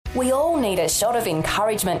We all need a shot of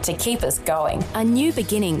encouragement to keep us going. A New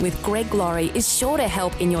Beginning with Greg Laurie is sure to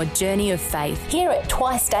help in your journey of faith. Hear it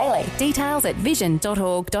twice daily. Details at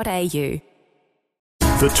vision.org.au. The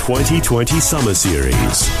 2020 Summer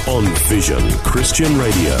Series on Vision Christian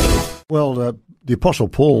Radio. Well, the Apostle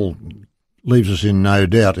Paul leaves us in no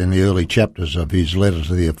doubt in the early chapters of his letter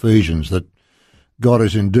to the Ephesians that God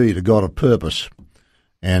is indeed a God of purpose.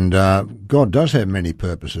 And God does have many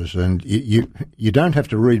purposes, and you don't have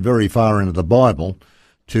to read very far into the Bible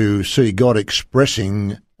to see God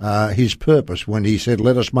expressing his purpose when he said,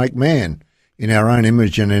 let us make man in our own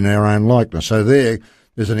image and in our own likeness. So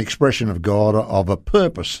there's an expression of God of a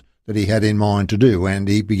purpose that he had in mind to do, and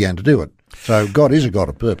he began to do it. So God is a God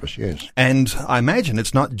of purpose, yes. And I imagine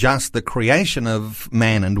it's not just the creation of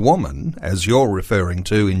man and woman, as you're referring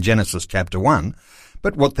to in Genesis chapter 1,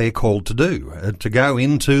 but what they're called to do, to go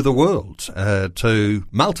into the world, to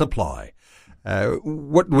multiply.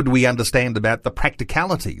 What would we understand about the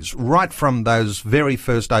practicalities right from those very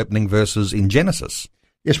first opening verses in Genesis?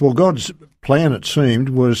 Yes, well, God's plan, it seemed,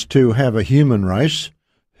 was to have a human race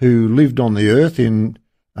who lived on the earth in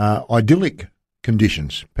idyllic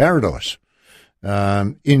conditions, paradise,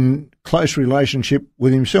 in close relationship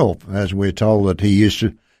with himself, as we're told that he used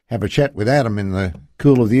to have a chat with Adam in the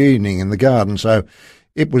cool of the evening in the garden. So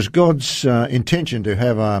it was God's intention to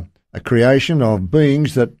have a creation of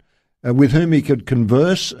beings that with whom he could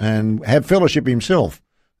converse and have fellowship himself,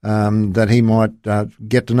 that he might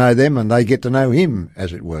get to know them and they get to know him,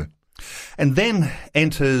 as it were. And then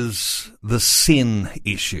enters the sin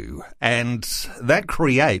issue, and that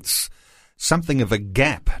creates something of a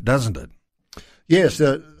gap, doesn't it? Yes,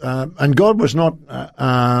 and God was not,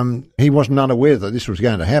 he wasn't unaware that this was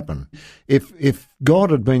going to happen. If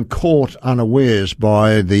God had been caught unawares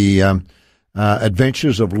by the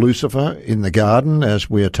adventures of Lucifer in the garden, as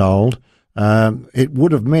we are told, it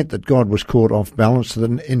would have meant that God was caught off balance.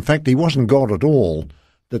 In fact, he wasn't God at all,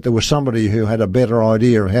 that there was somebody who had a better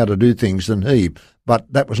idea of how to do things than he.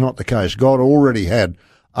 But that was not the case. God already had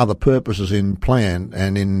other purposes in plan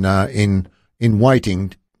and in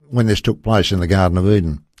waiting when this took place in the Garden of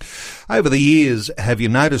Eden. Over the years, have you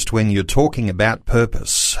noticed when you're talking about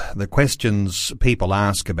purpose, the questions people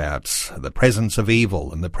ask about the presence of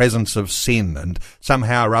evil and the presence of sin, and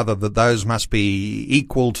somehow or other that those must be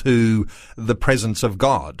equal to the presence of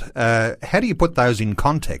God? How do you put those in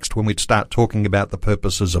context when we start talking about the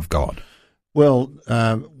purposes of God? Well,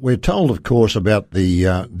 we're told, of course, about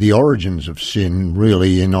the origins of sin,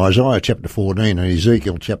 really, in Isaiah chapter 14 and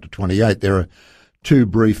Ezekiel chapter 28. There are two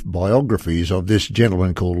brief biographies of this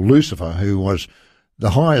gentleman called Lucifer, who was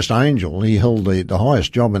the highest angel. He held the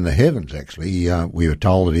highest job in the heavens, actually. We were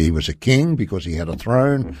told that he was a king because he had a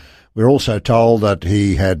throne. We're also told that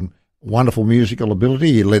he had wonderful musical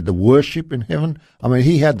ability. He led the worship in heaven. I mean,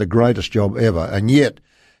 he had the greatest job ever, and yet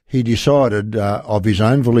he decided, of his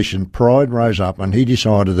own volition, pride rose up, and he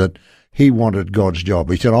decided that he wanted God's job.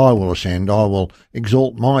 He said, I will ascend, I will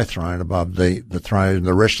exalt my throne above the throne of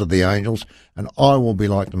the rest of the angels, and I will be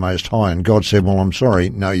like the Most High. And God said, well, I'm sorry,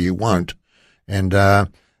 no, you won't. And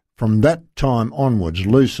from that time onwards,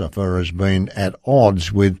 Lucifer has been at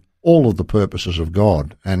odds with all of the purposes of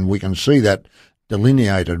God. And we can see that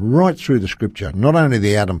delineated right through the Scripture, not only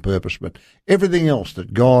the Adam purpose, but everything else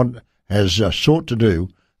that God has sought to do,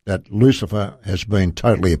 that Lucifer has been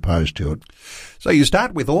totally opposed to it. So you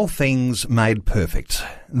start with all things made perfect.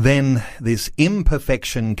 Then this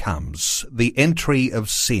imperfection comes, the entry of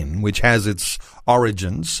sin, which has its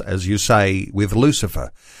origins, as you say, with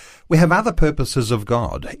Lucifer. We have other purposes of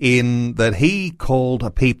God in that he called a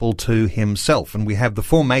people to himself, and we have the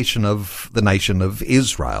formation of the nation of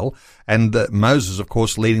Israel, and Moses, of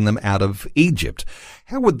course, leading them out of Egypt.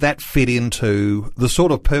 How would that fit into the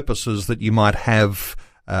sort of purposes that you might have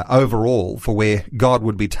overall for where God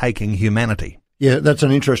would be taking humanity? Yeah, that's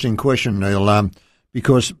an interesting question, Neil,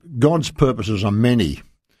 because God's purposes are many.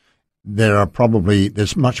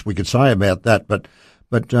 There's much we could say about that, but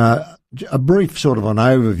a brief sort of an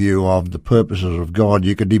overview of the purposes of God,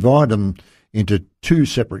 you could divide them into two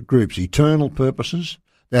separate groups: eternal purposes,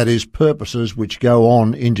 that is, purposes which go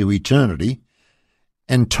on into eternity,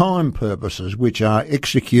 and time purposes which are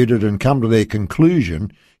executed and come to their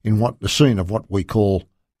conclusion in the scene of what we call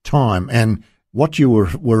time. And what you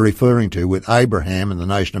were referring to with Abraham and the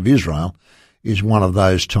nation of Israel is one of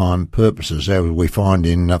those time purposes, as we find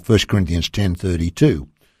in 1 Corinthians 10:32,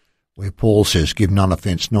 where Paul says, give none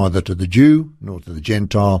offence neither to the Jew, nor to the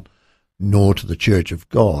Gentile, nor to the church of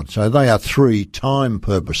God. So they are three time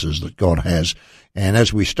purposes that God has, and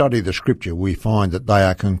as we study the Scripture, we find that they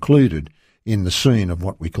are concluded in the scene of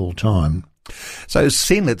what we call time. So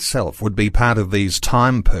sin itself would be part of these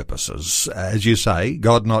time purposes. As you say,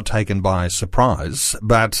 God not taken by surprise,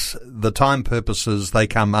 but the time purposes, they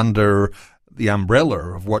come under the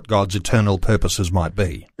umbrella of what God's eternal purposes might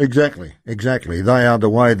be. Exactly. They are the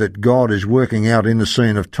way that God is working out in the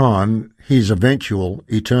scene of time his eventual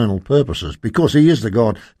eternal purposes, because he is the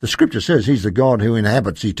God. The scripture says he's the God who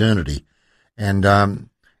inhabits eternity. And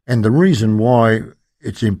the reason why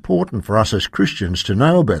it's important for us as Christians to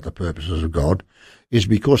know about the purposes of God is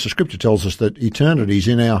because the scripture tells us that eternity is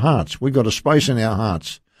in our hearts. We've got a space in our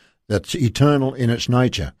hearts that's eternal in its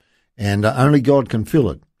nature, and only God can fill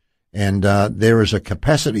it. And there is a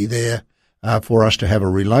capacity there for us to have a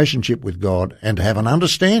relationship with God and to have an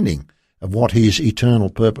understanding of what his eternal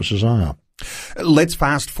purposes are. Let's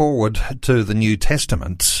fast forward to the New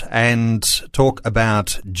Testament and talk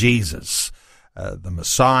about Jesus, the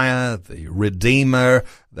Messiah, the Redeemer.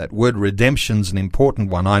 That word redemption's an important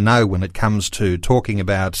one, I know, when it comes to talking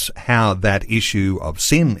about how that issue of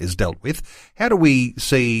sin is dealt with. How do we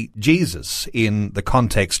see Jesus in the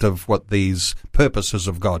context of what these purposes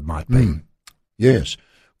of God might be? Yes.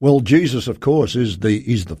 Well, Jesus, of course, is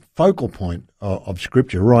the focal point of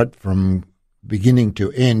Scripture right from beginning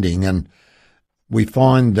to ending, and we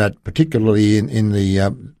find that particularly in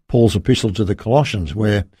the Paul's epistle to the Colossians,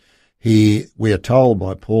 where we are told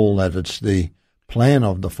by Paul that it's the plan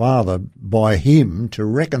of the Father by him to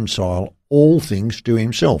reconcile all things to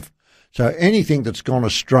himself. So anything that's gone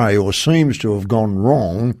astray or seems to have gone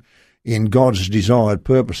wrong in God's desired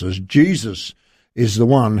purposes, Jesus is the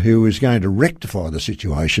one who is going to rectify the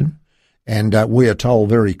situation. And we are told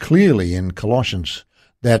very clearly in Colossians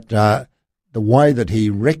that the way that he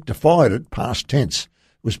rectified it, past tense,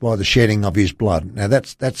 was by the shedding of his blood. Now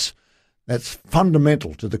that's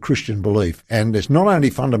fundamental to the Christian belief, and it's not only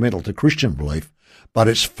fundamental to Christian belief, but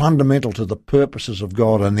it's fundamental to the purposes of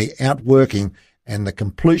God and the outworking and the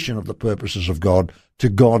completion of the purposes of God to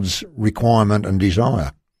God's requirement and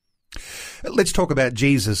desire. Let's talk about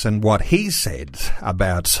Jesus and what he said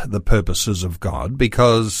about the purposes of God,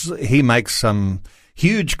 because he makes some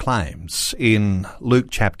huge claims in Luke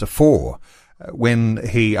chapter 4. When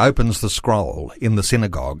he opens the scroll in the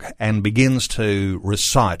synagogue and begins to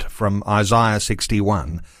recite from Isaiah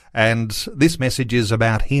 61, and this message is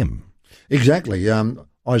about him. Exactly.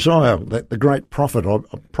 Isaiah, the great prophet,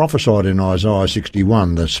 prophesied in Isaiah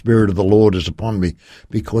 61, the Spirit of the Lord is upon me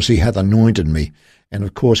because he hath anointed me. And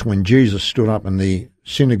of course, when Jesus stood up in the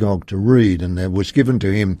synagogue to read, and there was given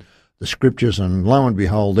to him the scriptures, and lo and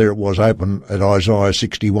behold, there it was open at Isaiah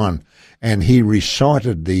 61. And he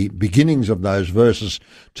recited the beginnings of those verses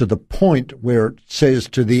to the point where it says,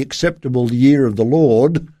 to the acceptable year of the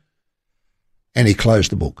Lord, and he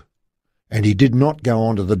closed the book. And he did not go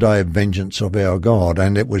on to the day of vengeance of our God.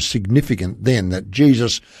 And it was significant then that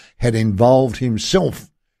Jesus had involved himself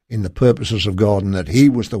in the purposes of God, and that he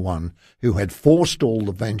was the one who had forestalled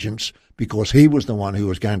the vengeance, because he was the one who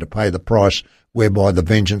was going to pay the price whereby the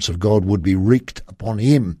vengeance of God would be wreaked upon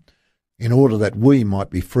him, in order that we might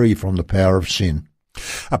be free from the power of sin.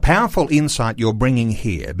 A powerful insight you're bringing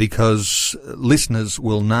here, because listeners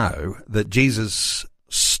will know that Jesus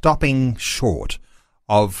stopping short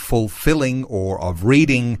of fulfilling or of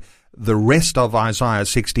reading the rest of Isaiah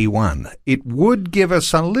 61, it would give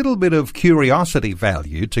us a little bit of curiosity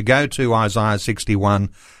value to go to Isaiah 61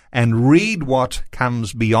 and read what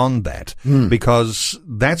comes beyond that, because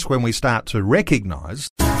that's when we start to recognize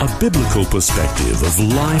a biblical perspective of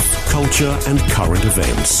life, culture and current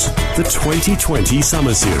events. The 2020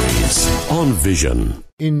 Summer Series on Vision.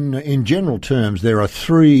 In general terms, there are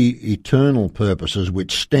three eternal purposes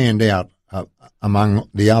which stand out among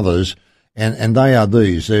the others, and they are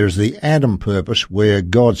these. There's the Adam purpose, where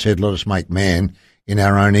God said, let us make man in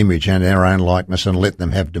our own image and our own likeness and let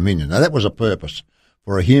them have dominion. Now, that was a purpose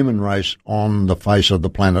for a human race on the face of the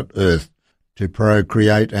planet Earth, to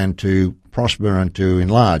procreate and to prosper and to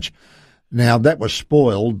enlarge. Now, that was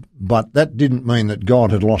spoiled, but that didn't mean that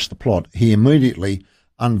God had lost the plot. He immediately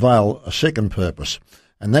unveiled a second purpose,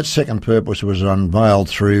 and that second purpose was unveiled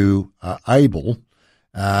through Abel,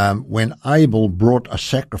 when Abel brought a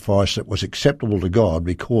sacrifice that was acceptable to God,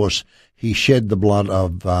 because he shed the blood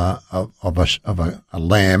of a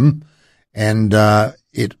lamb, and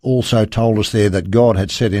it also told us there that God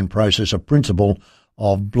had set in process a principle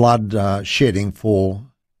of blood shedding for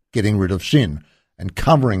getting rid of sin and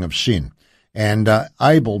covering of sin. And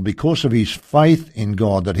Abel, because of his faith in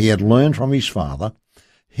God that he had learned from his father,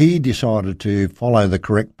 he decided to follow the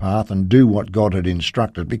correct path and do what God had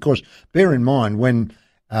instructed. Because bear in mind, when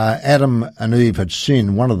Adam and Eve had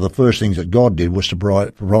sinned, one of the first things that God did was to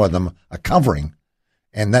provide them a covering.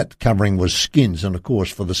 And that covering was skins. And, of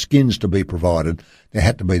course, for the skins to be provided, there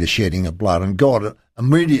had to be the shedding of blood. And God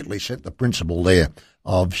immediately set the principle there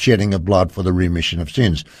of shedding of blood for the remission of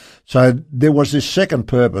sins. So there was this second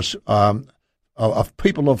purpose of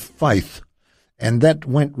people of faith, and that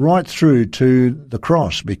went right through to the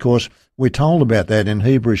cross, because we're told about that in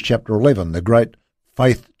Hebrews chapter 11, the great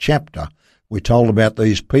faith chapter. We're told about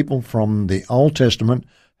these people from the Old Testament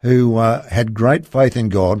who had great faith in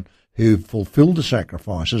God, who fulfilled the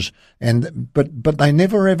sacrifices, but they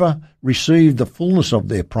never ever received the fullness of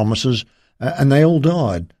their promises, and they all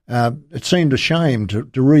died. It seemed a shame to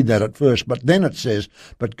read that at first, but then it says,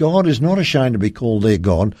 "But God is not ashamed to be called their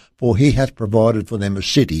God, for he hath provided for them a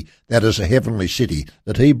city, that is a heavenly city,"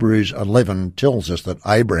 that Hebrews 11 tells us that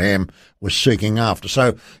Abraham was seeking after.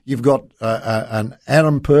 So you've got an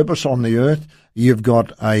Adam purpose on the earth. You've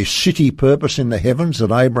got a city purpose in the heavens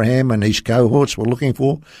that Abraham and his cohorts were looking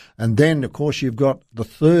for. And then, of course, you've got the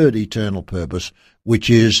third eternal purpose, which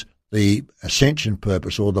is the ascension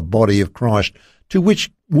purpose, or the body of Christ, to which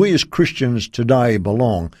we as Christians today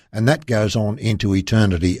belong, and that goes on into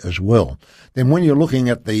eternity as well. Then when you're looking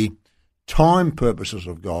at the time purposes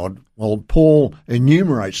of God, well, Paul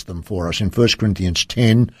enumerates them for us in 1 Corinthians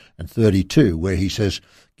 10 and 32, where he says,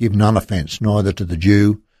 "Give none offence, neither to the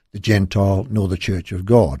Jew, the Gentile, nor the church of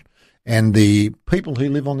God." And the people who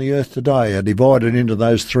live on the earth today are divided into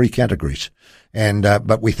those three categories. And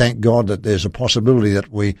but we thank God that there's a possibility that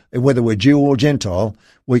whether we're Jew or Gentile,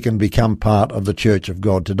 we can become part of the church of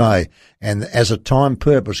God today. And as a time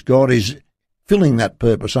purpose, God is filling that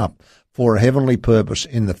purpose up for a heavenly purpose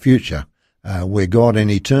in the future, where God in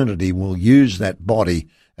eternity will use that body,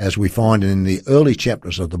 as we find in the early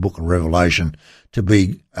chapters of the book of Revelation, to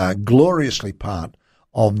be gloriously part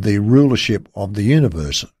of the rulership of the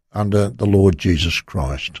universe under the Lord Jesus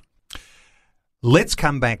Christ. Let's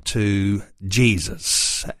come back to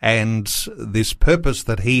Jesus and this purpose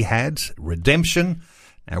that he had, redemption.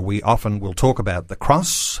 Now, we often will talk about the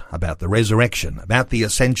cross, about the resurrection, about the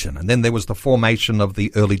ascension, and then there was the formation of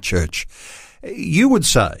the early church. You would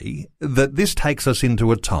say that this takes us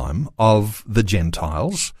into a time of the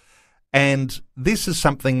Gentiles, and this is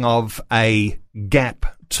something of a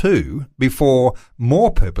gap too before more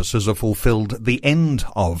purposes are fulfilled, the end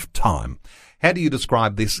of time. How do you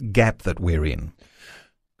describe this gap that we're in?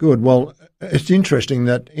 Good. Well, it's interesting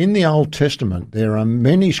that in the Old Testament there are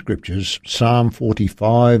many scriptures. Psalm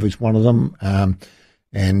 45 is one of them,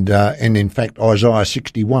 and in fact Isaiah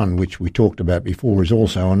 61, which we talked about before, is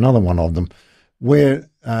also another one of them, where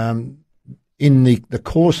in the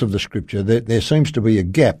course of the scripture there seems to be a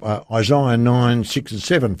gap. Isaiah 9, 6 and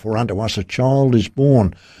 7, "For unto us a child is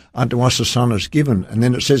born, unto us a son is given," and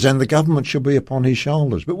then it says, "And the government shall be upon his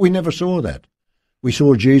shoulders." But we never saw that. We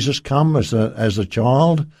saw Jesus come as a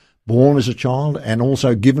child, born as a child, and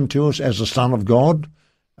also given to us as the Son of God,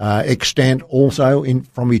 extant also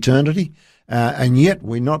from eternity, and yet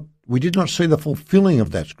we did not see the fulfilling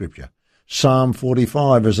of that scripture. Psalm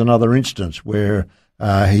 45 is another instance where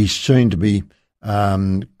he's seen to be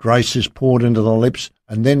grace is poured into the lips,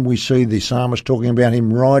 and then we see the psalmist talking about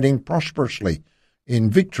him riding prosperously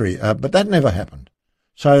in victory, but that never happened.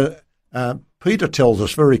 So Peter tells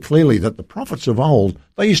us very clearly that the prophets of old,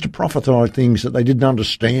 they used to prophesy things that they didn't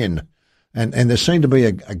understand, and there seemed to be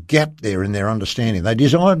a gap there in their understanding. They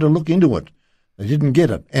desired to look into it. They didn't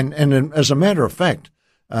get it. And as a matter of fact,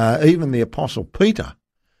 even the Apostle Peter,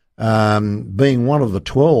 being one of the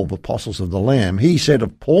 12 apostles of the Lamb, he said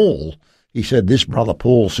of Paul, he said, "This brother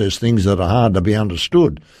Paul says things that are hard to be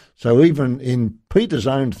understood." So even in Peter's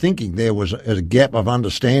own thinking, there was a gap of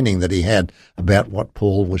understanding that he had about what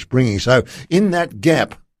Paul was bringing. So in that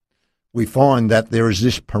gap, we find that there is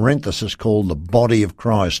this parenthesis called the body of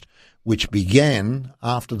Christ, which began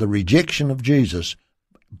after the rejection of Jesus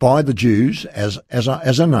by the Jews as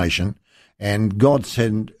a nation. And God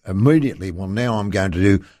said immediately, "Well, now I'm going to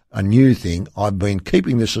do a new thing. I've been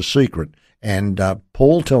keeping this a secret." And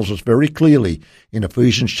Paul tells us very clearly in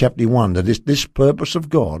Ephesians chapter 1 that this purpose of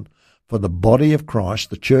God for the body of Christ,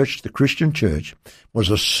 the church, the Christian church, was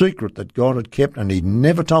a secret that God had kept, and he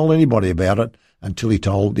never told anybody about it until he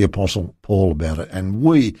told the Apostle Paul about it. And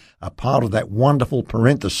we are part of that wonderful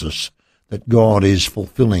parenthesis that God is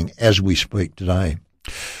fulfilling as we speak today.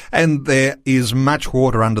 And there is much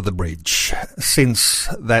water under the bridge since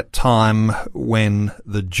that time when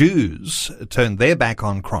the Jews turned their back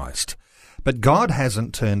on Christ. But God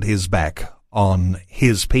hasn't turned his back on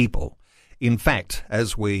his people. In fact,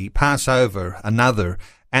 as we pass over another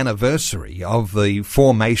anniversary of the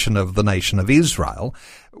formation of the nation of Israel,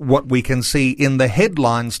 what we can see in the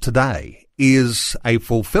headlines today is a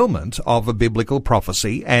fulfillment of a biblical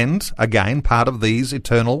prophecy and, again, part of these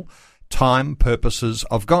eternal time purposes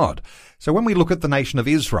of God. So when we look at the nation of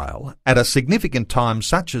Israel at a significant time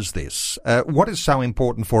such as this, what is so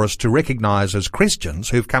important for us to recognise as Christians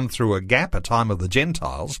who've come through a gap, a time of the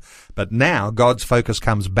Gentiles, but now God's focus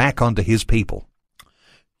comes back onto his people?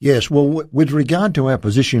 Yes, well, with regard to our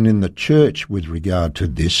position in the church with regard to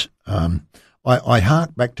this, I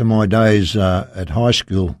hark back to my days at high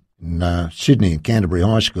school in Sydney, in Canterbury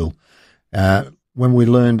High School, when we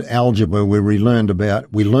learned algebra, we learned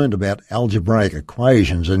about algebraic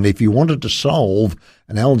equations, and if you wanted to solve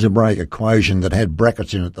an algebraic equation that had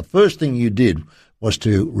brackets in it, the first thing you did was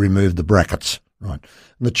to remove the brackets. Right.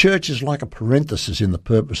 And the church is like a parenthesis in the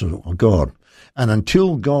purpose of God. And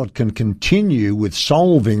until God can continue with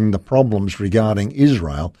solving the problems regarding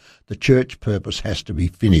Israel, the church purpose has to be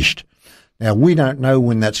finished. Now, we don't know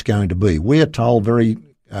when that's going to be. We are told very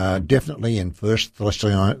definitely in 1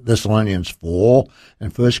 Thessalonians 4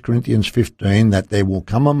 and 1 Corinthians 15 that there will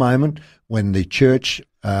come a moment when the church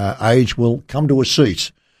age will come to a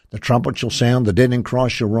cease. The trumpet shall sound, the dead in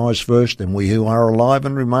Christ shall rise first, and we who are alive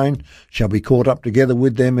and remain shall be caught up together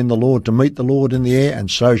with them in the Lord to meet the Lord in the air,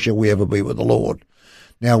 and so shall we ever be with the Lord.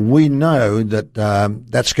 Now, we know that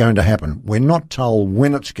that's going to happen. We're not told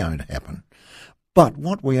when it's going to happen. But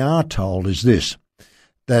what we are told is this,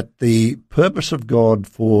 that the purpose of God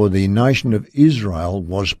for the nation of Israel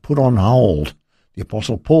was put on hold. The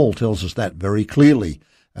Apostle Paul tells us that very clearly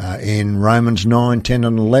in Romans 9, 10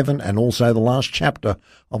 and 11, and also the last chapter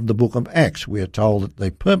of the book of Acts. We are told that the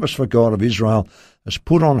purpose for God of Israel is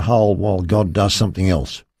put on hold while God does something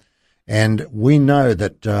else. And we know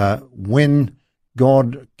that when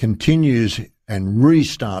God continues and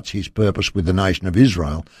restarts his purpose with the nation of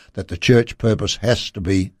Israel, that the church purpose has to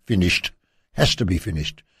be finished.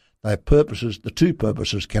 Their purposes, the two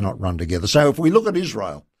purposes cannot run together. So if we look at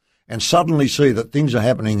Israel and suddenly see that things are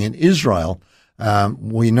happening in Israel,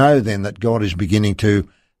 we know then that God is beginning to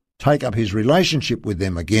take up his relationship with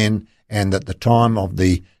them again, and that the time of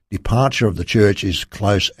the departure of the church is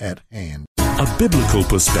close at hand. A biblical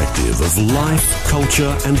perspective of life,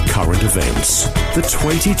 culture and current events. The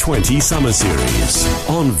 2020 Summer Series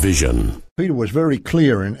on Vision. Peter was very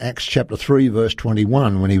clear in Acts chapter 3 verse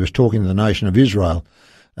 21 when he was talking to the nation of Israel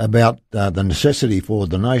about the necessity for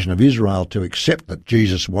the nation of Israel to accept that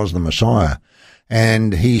Jesus was the Messiah.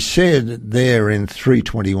 And he said there in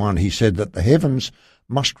 3:21, he said that the heavens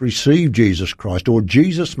must receive Jesus Christ, or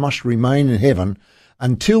Jesus must remain in heaven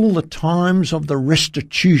until the times of the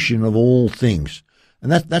restitution of all things.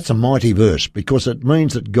 And that's a mighty verse, because it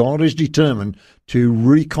means that God is determined to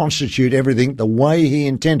reconstitute everything the way he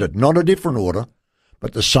intended, not a different order,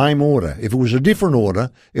 but the same order. If it was a different order,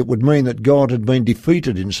 it would mean that God had been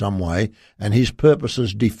defeated in some way and his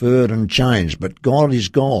purposes deferred and changed. But God is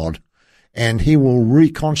God, and he will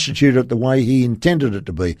reconstitute it the way he intended it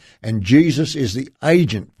to be. And Jesus is the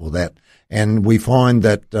agent for that. And we find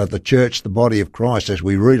that the church, the body of Christ, as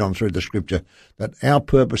we read on through the scripture, that our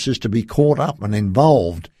purpose is to be caught up and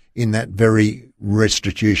involved in that very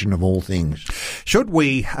restitution of all things. Should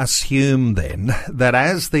we assume then that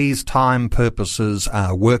as these time purposes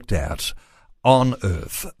are worked out on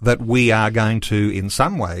earth, that we are going to, in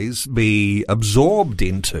some ways, be absorbed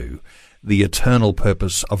into the eternal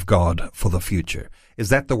purpose of God for the future? Is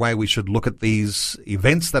that the way we should look at these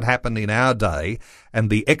events that happen in our day and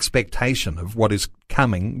the expectation of what is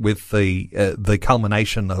coming with the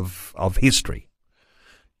culmination of history?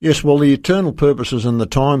 Yes, well, the eternal purposes and the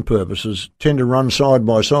time purposes tend to run side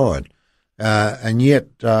by side, and yet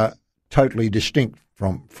totally distinct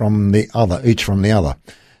from the other, each from the other.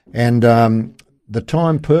 And the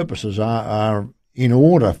time purposes are in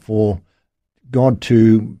order for God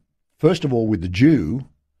to, first of all, with the Jew,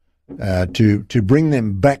 to bring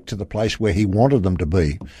them back to the place where he wanted them to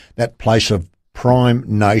be, that place of prime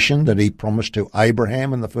nation that he promised to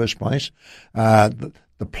Abraham in the first place,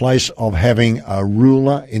 the place of having a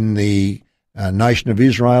ruler in the nation of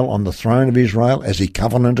Israel on the throne of Israel as he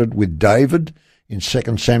covenanted with David in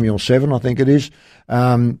 2 Samuel 7, I think it is.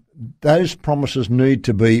 Those promises need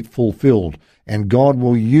to be fulfilled, and God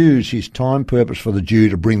will use his time purpose for the Jew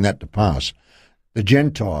to bring that to pass. The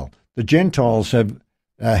Gentiles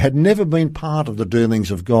had never been part of the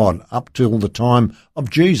dealings of God up till the time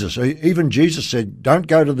of Jesus. Even Jesus said, don't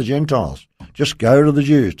go to the Gentiles, just go to the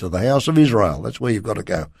Jews, to the house of Israel. That's where you've got to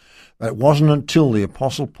go. But it wasn't until the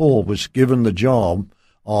Apostle Paul was given the job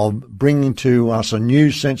of bringing to us a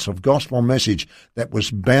new sense of gospel message that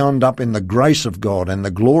was bound up in the grace of God and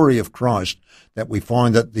the glory of Christ that we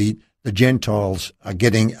find that the Gentiles are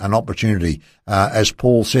getting an opportunity. As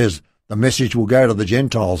Paul says, the message will go to the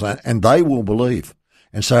Gentiles and they will believe.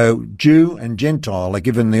 And so Jew and Gentile are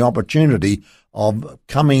given the opportunity of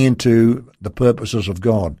coming into the purposes of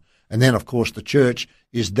God. And then, of course, the church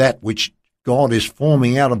is that which God is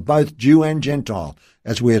forming out of both Jew and Gentile,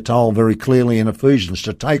 as we are told very clearly in Ephesians,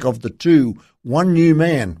 to take of the two, one new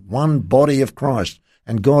man, one body of Christ.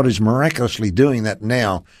 And God is miraculously doing that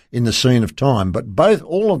now in the scene of time. But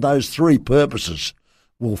all of those three purposes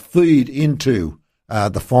will feed into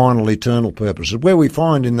the final eternal purposes, where we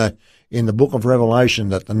find in the book of Revelation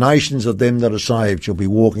that the nations of them that are saved shall be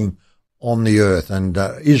walking on the earth, and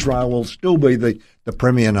Israel will still be the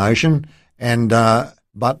premier nation, and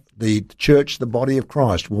but the church, the body of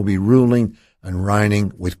Christ, will be ruling and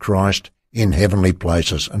reigning with Christ in heavenly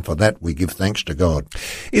places, and for that we give thanks to God.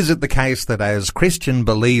 Is it the case that as Christian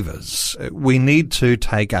believers we need to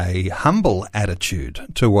take a humble attitude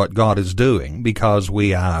to what God is doing because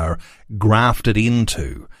we are grafted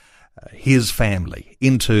into His family,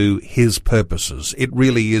 into His purposes? It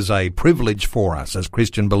really is a privilege for us as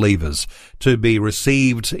Christian believers to be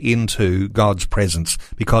received into God's presence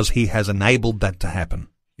because He has enabled that to happen.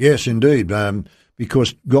 Yes, indeed,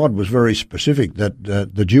 because God was very specific that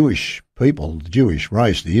the Jewish people, the Jewish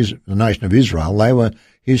race, the nation of Israel, they were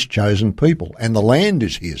His chosen people, and the land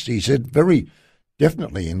is His. He said very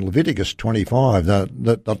definitely in Leviticus 25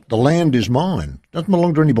 that the land is mine. It doesn't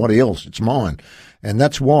belong to anybody else. It's mine. And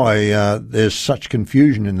that's why there's such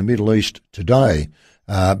confusion in the Middle East today,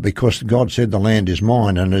 because God said the land is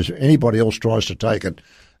mine, and as anybody else tries to take it,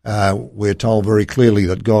 we're told very clearly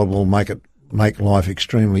that God will make life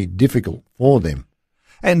extremely difficult for them.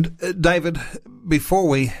 And David, before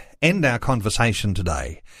we end our conversation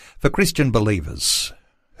today, for Christian believers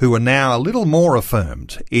who are now a little more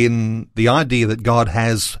affirmed in the idea that God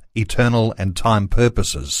has eternal and time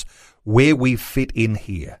purposes, where we fit in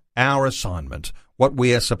here, our assignment, what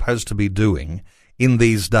we are supposed to be doing in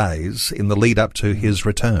these days in the lead up to His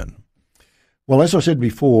return. Well, as I said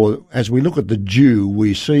before, as we look at the Jew,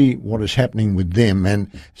 we see what is happening with them, and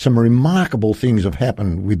some remarkable things have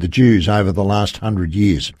happened with the Jews over the last 100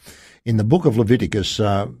 years. In the book of Leviticus,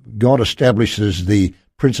 God establishes the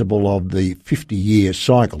principle of the 50-year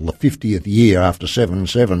cycle, the 50th year after 7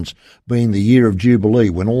 sevens being the year of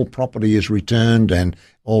Jubilee, when all property is returned and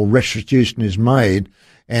all restitution is made,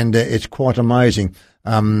 and it's quite amazing.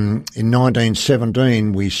 In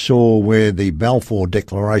 1917, we saw where the Balfour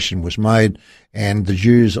Declaration was made, and the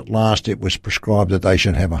Jews, at last, it was prescribed that they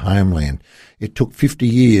should have a homeland. It took 50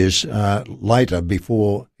 years later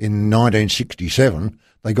before, in 1967,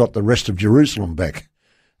 they got the rest of Jerusalem back.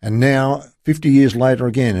 And now, 50 years later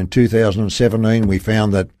again, in 2017, we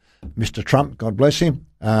found that Mr. Trump, God bless him,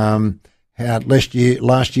 last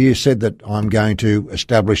year said that I'm going to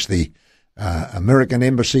establish the American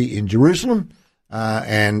embassy in Jerusalem.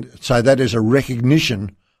 And so that is a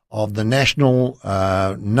recognition of the national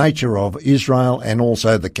nature of Israel and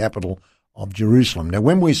also the capital of Jerusalem. Now,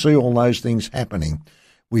 when we see all those things happening,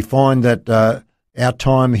 we find that our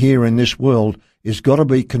time here in this world is got to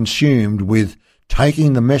be consumed with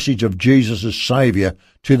taking the message of Jesus as Saviour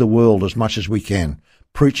to the world as much as we can,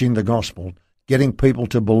 preaching the gospel, getting people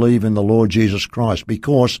to believe in the Lord Jesus Christ,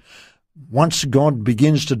 because once God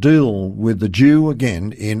begins to deal with the Jew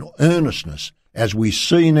again in earnestness, as we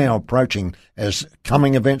see now approaching as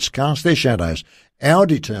coming events cast their shadows, our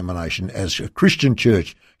determination as a Christian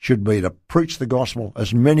church should be to preach the gospel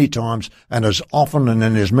as many times and as often and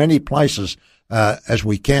in as many places as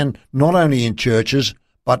we can, not only in churches,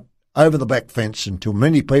 but over the back fence and to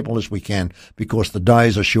many people as we can, because the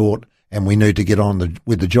days are short and we need to get on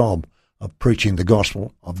with the job of preaching the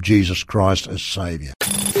gospel of Jesus Christ as Saviour.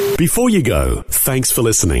 Before you go, thanks for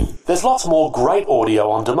listening. There's lots more great audio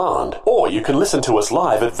on demand, or you can listen to us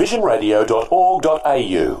live at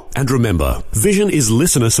visionradio.org.au. And remember, Vision is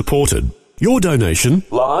listener supported. Your donation,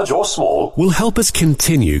 large or small, will help us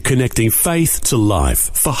continue connecting faith to life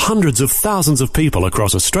for hundreds of thousands of people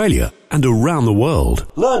across Australia and around the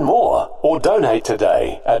world. Learn more or donate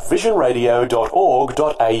today at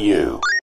visionradio.org.au.